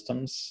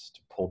systems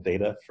to pull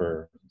data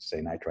for, say,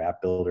 Nitro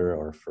App Builder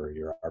or for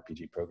your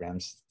RPG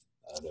programs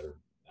that are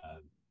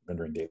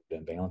rendering data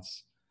in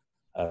Valence.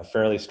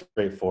 Fairly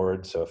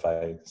straightforward, so if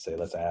I say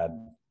let's add,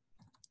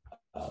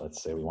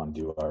 let's say we want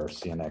to do our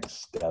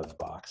CNX dev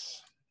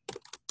box.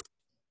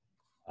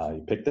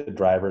 You pick the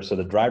driver. So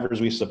the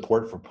drivers we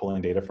support for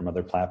pulling data from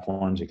other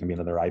platforms, it can be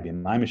another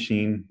IBM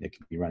machine, it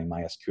can be running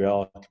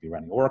MySQL, it can be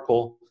running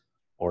Oracle,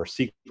 or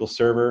SQL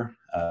Server,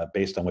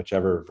 based on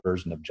whichever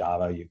version of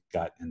Java you've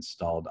got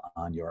installed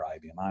on your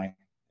IBMI.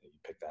 You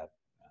pick that.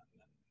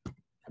 And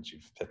once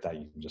you've hit that,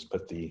 you can just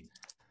put the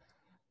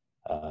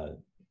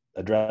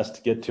address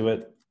to get to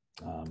it,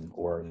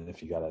 or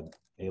if you got an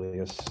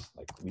alias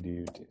like we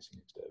do,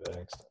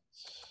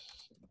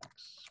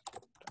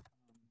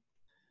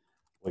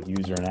 what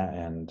user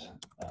and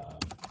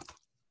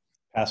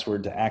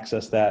password to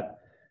access that.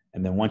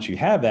 And then once you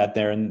have that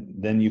there, and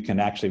then you can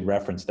actually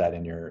reference that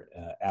in your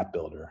app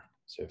builder.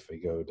 So if we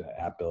go to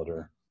app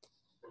builder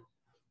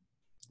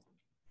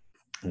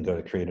and go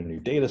to create a new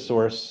data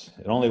source,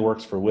 it only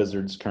works for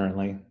wizards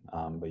currently,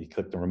 but you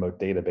click the remote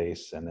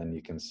database and then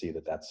you can see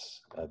that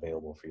that's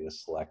available for you to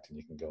select, and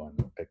you can go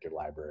and pick your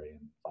library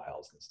and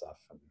files and stuff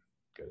and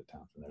go to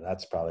town from there.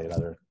 That's probably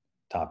another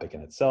topic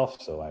in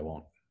itself, so I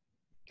won't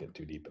get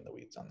too deep in the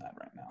weeds on that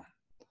right now.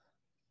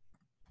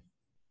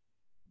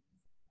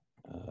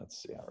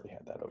 Let's see, I already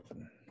had that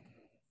open.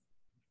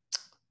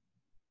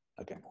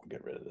 Okay, we'll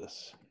get rid of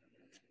this.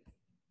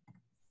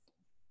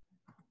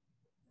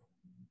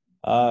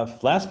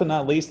 Last but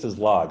not least is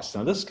logs.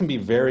 Now this can be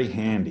very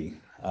handy.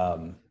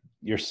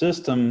 Your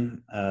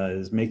system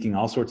is making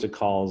all sorts of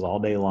calls all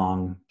day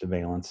long to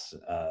Valence,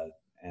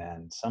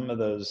 and some of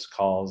those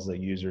calls that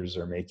users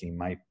are making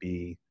might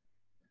be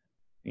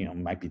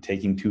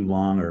taking too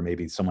long, or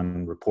maybe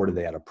someone reported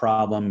they had a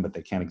problem, but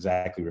they can't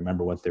exactly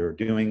remember what they were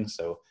doing.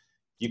 So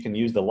you can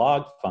use the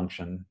log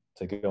function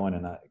to go in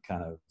and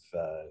kind of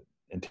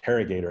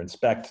interrogate or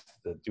inspect,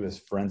 do a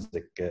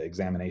forensic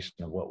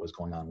examination of what was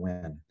going on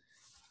when.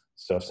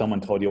 So if someone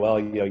told you, well,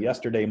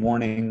 yesterday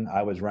morning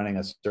I was running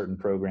a certain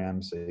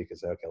program, so you could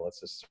say, okay,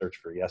 let's just search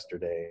for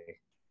yesterday.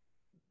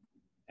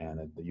 And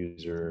the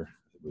user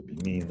would be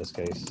me in this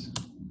case.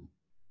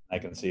 I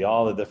can see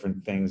all the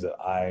different things that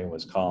I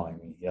was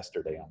calling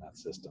yesterday on that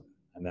system.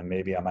 And then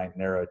maybe I might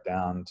narrow it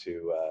down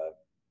to,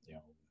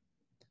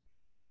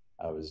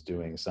 I was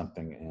doing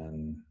something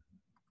in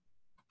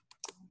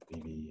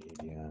VB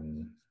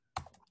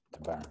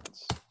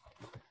environments.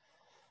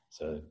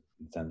 So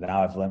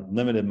now I've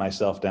limited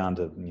myself down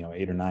to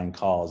 8 or 9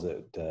 calls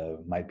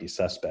that might be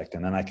suspect,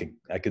 and then I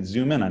could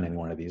zoom in on any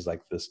one of these,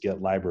 like this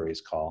get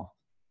libraries call,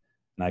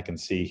 and I can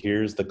see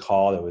here's the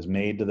call that was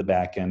made to the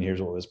backend.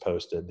 Here's what was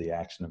posted, the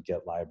action of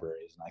get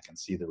libraries, and I can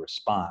see the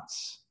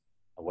response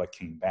of what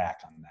came back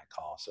on that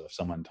call. So if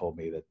someone told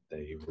me that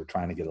they were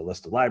trying to get a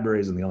list of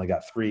libraries and they only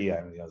got 3,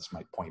 this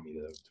might point me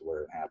to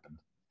where it happened.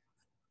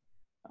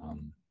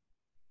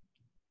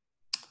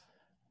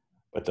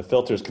 But the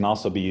filters can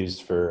also be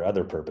used for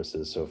other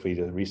purposes. So if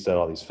we reset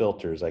all these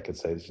filters, I could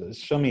say,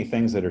 show me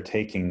things that are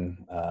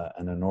taking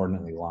an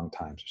inordinately long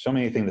time. So show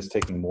me anything that's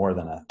taking more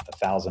than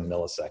 1,000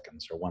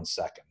 milliseconds or 1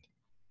 second.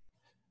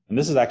 And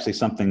this is actually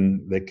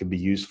something that could be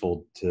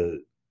useful to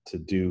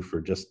do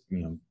for just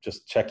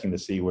checking to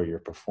see where your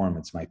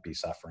performance might be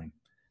suffering.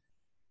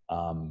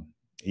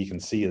 You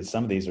can see that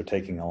some of these are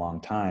taking a long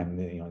time.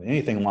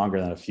 Anything longer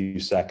than a few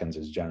seconds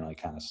is generally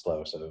kind of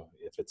slow. So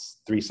if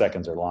it's 3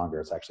 seconds or longer,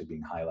 it's actually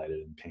being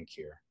highlighted in pink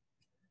here.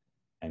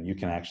 And you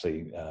can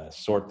actually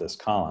sort this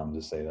column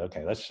to say,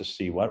 okay, let's just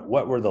see what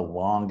were the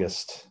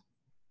longest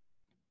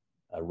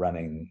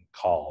running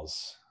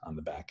calls on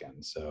the back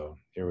end. So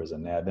here was a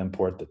nav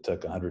import that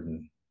took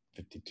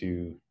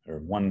 152 or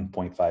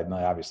 1.5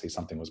 million. Obviously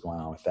something was going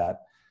on with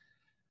that.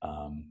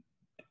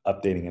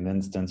 Updating an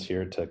instance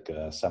here took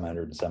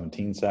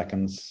 717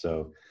 seconds.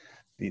 So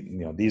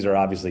these are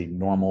obviously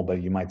normal,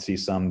 but you might see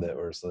some that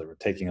were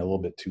taking a little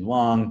bit too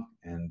long,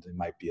 and it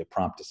might be a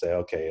prompt to say,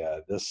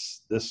 okay,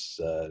 this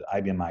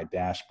IBMI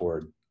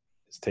dashboard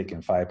is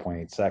taking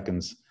 5.8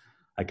 seconds.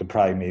 I could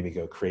probably maybe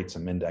go create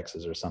some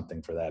indexes or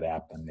something for that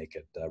app and make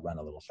it run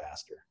a little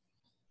faster.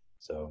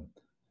 So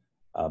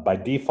by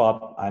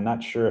default, I'm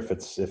not sure if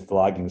the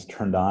logging is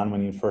turned on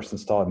when you first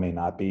install. It may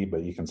not be,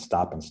 but you can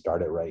stop and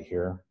start it right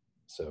here.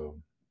 So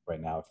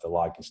right now, if the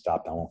logging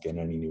stopped, I won't get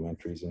any new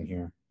entries in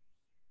here,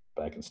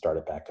 but I can start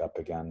it back up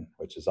again,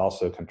 which is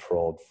also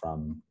controlled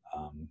from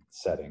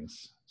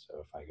settings.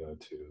 So if I go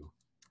to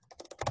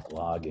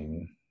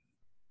logging,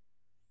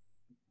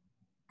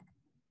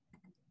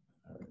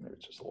 maybe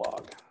it's just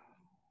log.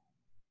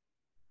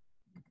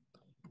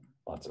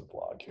 Lots of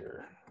log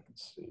here.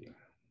 Let's see.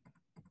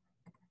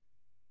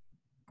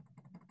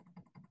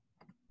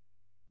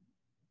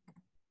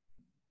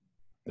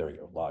 There we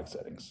go, log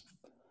settings.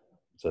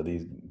 So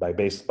these,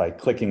 by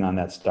clicking on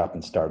that stop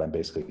and start, I'm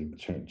basically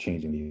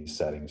changing these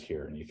settings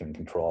here, and you can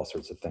control all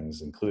sorts of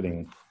things,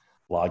 including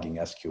logging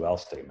SQL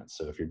statements.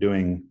 So if you're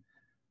doing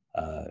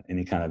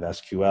any kind of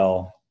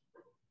SQL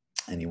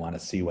and you want to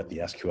see what the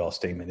SQL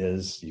statement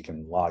is, you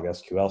can log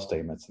SQL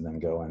statements and then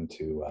go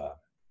into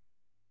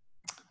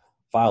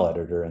file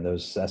editor, and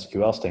those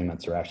SQL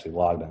statements are actually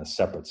logged in a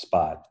separate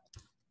spot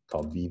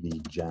called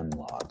vvgen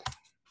log.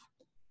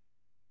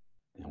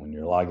 And when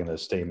you're logging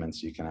those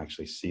statements, you can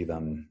actually see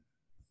them.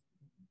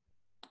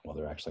 Well,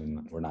 they're actually,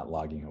 we're not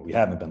logging it. We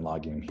haven't been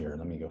logging them here.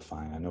 Let me go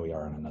find, I know we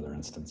are in another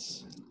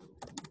instance.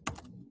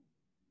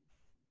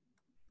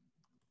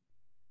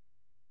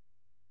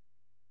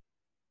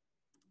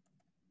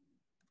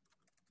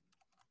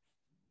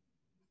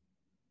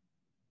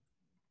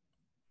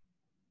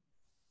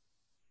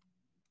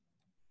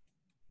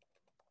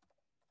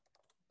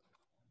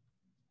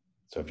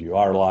 So if you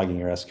are logging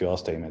your SQL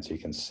statements, you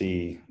can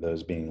see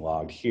those being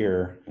logged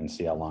here and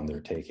see how long they're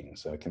taking.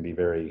 So it can be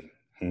very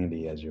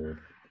handy as you're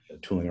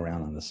tooling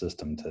around on the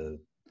system to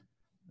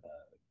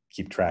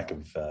keep track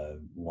of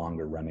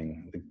longer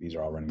running. I think these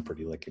are all running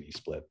pretty lickety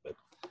split, but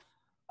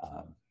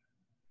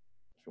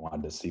if you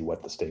wanted to see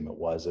what the statement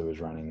was it was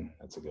running,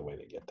 that's a good way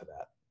to get to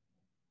that.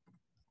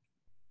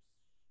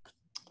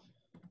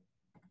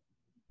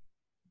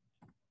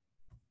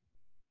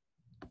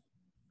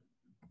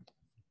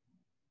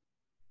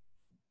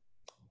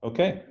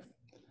 Okay,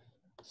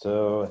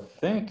 so I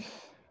think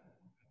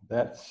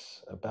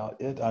that's about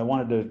it. I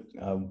wanted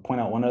to point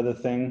out one other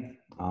thing.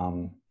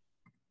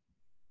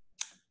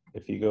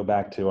 If you go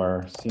back to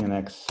our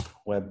CNX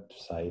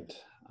website,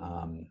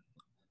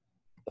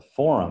 the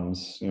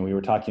forums, we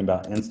were talking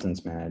about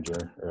Instance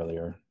Manager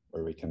earlier,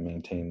 where we can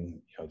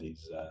maintain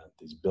these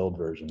build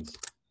versions.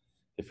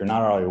 If you're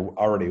not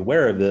already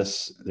aware of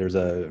this, there's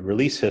a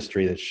release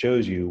history that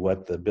shows you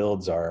what the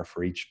builds are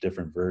for each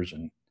different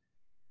version.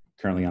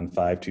 Currently on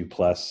 5.2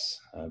 plus,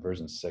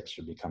 version 6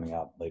 should be coming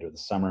out later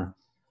this summer.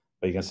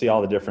 But you can see all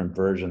the different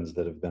versions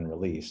that have been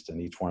released, and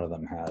each one of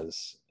them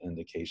has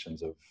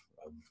indications of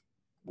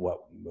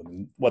what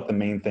the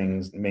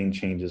main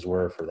changes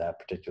were for that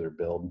particular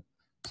build.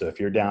 So if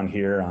you're down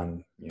here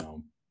on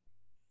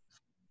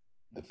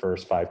the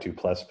first 5.2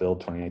 plus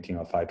build,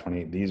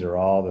 2019-05-28, these are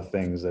all the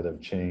things that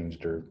have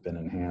changed or been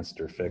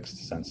enhanced or fixed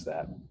since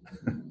that.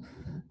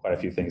 Quite a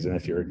few things. And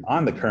if you're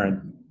on the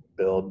current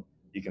build,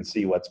 you can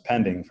see what's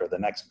pending for the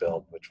next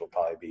build, which will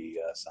probably be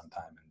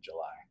sometime in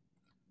July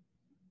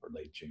or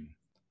late June.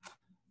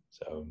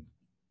 So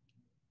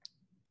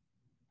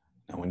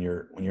now when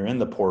you're in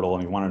the portal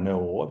and you want to know,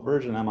 well, what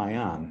version am I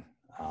on?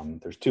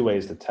 There's two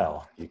ways to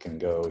tell. You can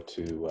go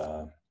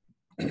to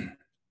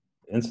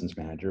Instance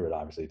Manager would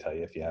obviously tell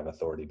you if you have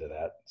authority to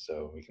that.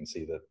 So we can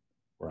see that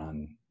we're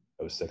on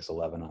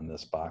 06.11 on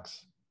this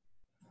box.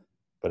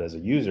 But as a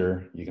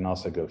user, you can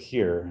also go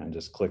here and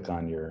just click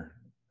on your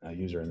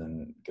user and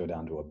then go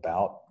down to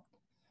About,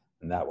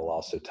 and that will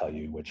also tell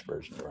you which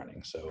version you're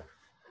running. So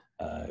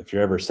if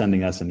you're ever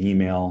sending us an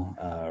email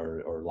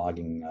or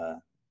logging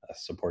a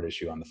support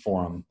issue on the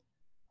forum,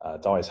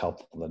 it's always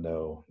helpful to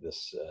know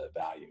this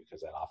value,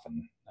 because that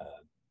often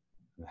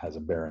has a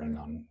bearing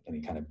on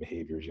any kind of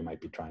behaviors you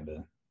might be trying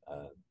to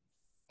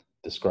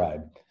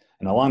describe.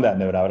 And along that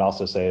note, I would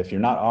also say, if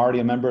you're not already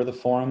a member of the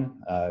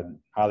forum,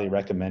 highly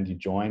recommend you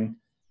join.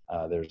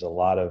 There's a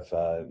lot of,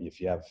 if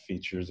you have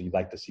features you'd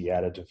like to see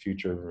added to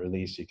future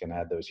release, you can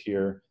add those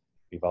here.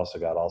 We've also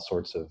got all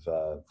sorts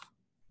of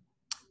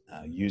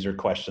user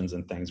questions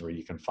and things where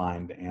you can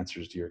find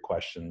answers to your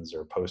questions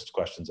or post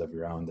questions of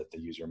your own that the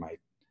user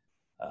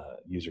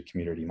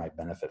community might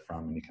benefit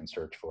from, and you can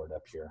search for it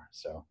up here.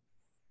 So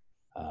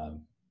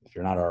if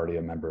you're not already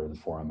a member of the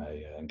forum,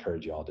 I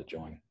encourage you all to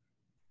join.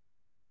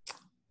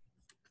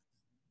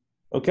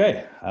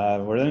 Okay,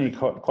 were there any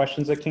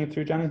questions that came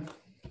through, Johnny?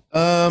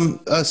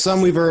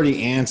 Some we've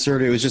already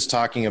answered. It was just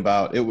talking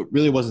about, it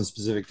really wasn't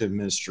specific to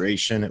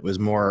administration. It was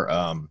more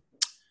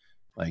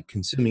like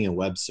consuming a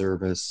web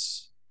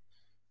service.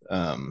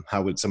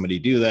 How would somebody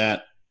do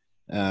that?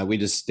 We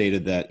just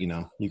stated that,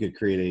 you could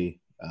create a,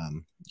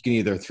 you can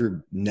either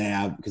through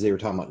NAB, because they were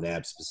talking about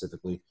NAB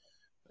specifically,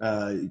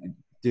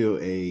 do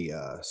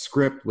a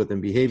script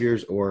within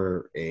behaviors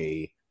or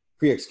a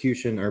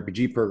pre-execution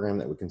RPG program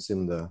that would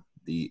consume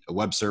the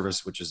web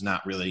service, which is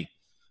not really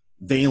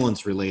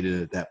Valence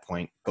related at that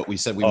point. But we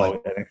said we might.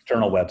 An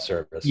external web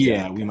service.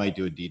 Yeah, we might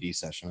do a DD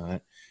session on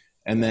it.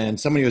 And then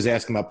somebody was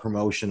asking about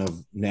promotion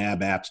of NAB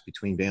apps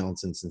between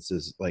Valence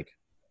instances, like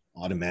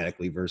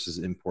automatically versus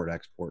import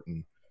export.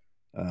 And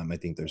I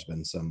think there's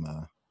been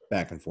some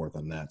back and forth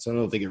on that. So I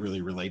don't think it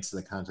really relates to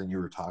the content you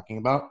were talking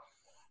about.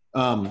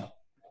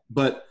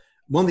 But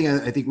one thing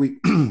I think we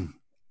I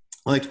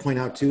like to point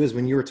out too is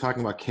when you were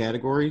talking about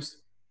categories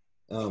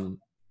and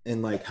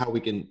like how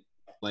we can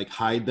like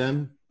hide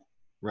them,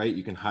 right?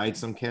 You can hide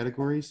some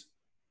categories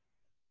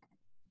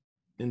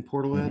in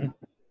Portal Ad.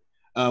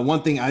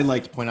 One thing I'd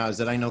like to point out is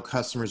that I know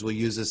customers will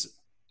use this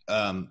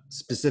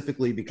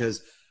specifically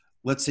because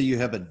let's say you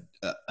have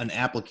an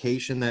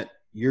application that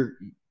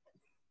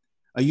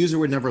a user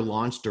would never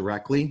launch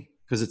directly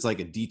because it's like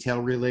a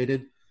detail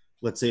related.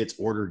 Let's say it's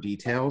order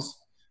details.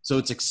 So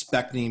it's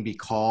expecting to be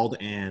called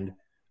and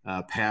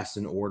pass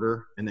an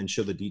order and then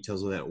show the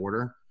details of that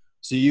order.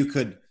 So you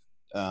could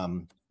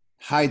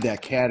hide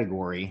that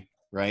category,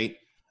 right?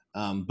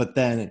 But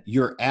then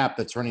your app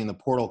that's running in the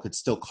portal could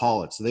still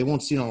call it. So they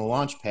won't see it on the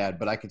launch pad,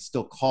 but I could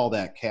still call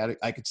that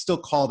I could still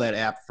call that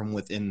app from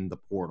within the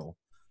portal.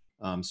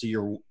 So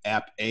your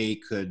app A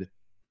could,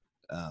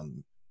 all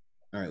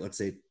right, let's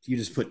say you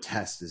just put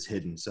test as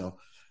hidden. So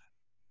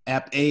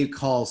app A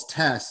calls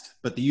test,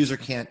 but the user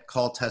can't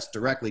call test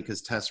directly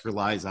because test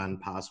relies on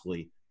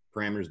possibly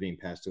parameters being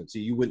passed to it. So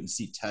you wouldn't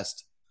see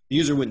test. The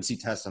user wouldn't see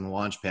test on the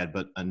launch pad,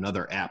 but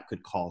another app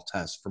could call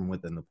test from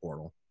within the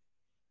portal.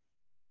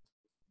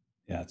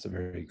 Yeah, it's a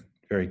very,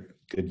 very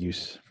good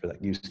use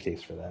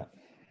case for that.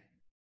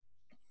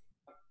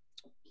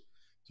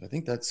 So I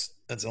think that's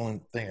the only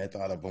thing I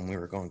thought of when you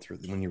were going through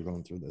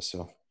this.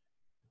 So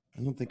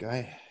I don't think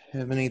I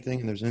have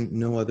anything, and there's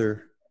no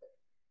other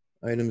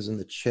items in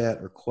the chat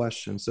or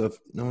questions. So if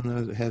no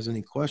one has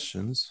any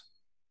questions,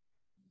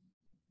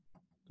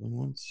 going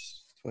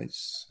once,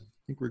 twice, I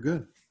think we're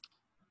good.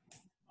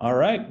 All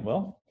right.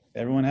 Well,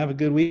 everyone have a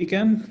good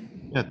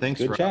weekend. Yeah, thanks.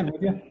 Good chatting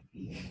with you.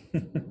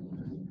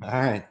 All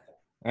right.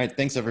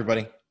 Thanks,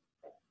 everybody.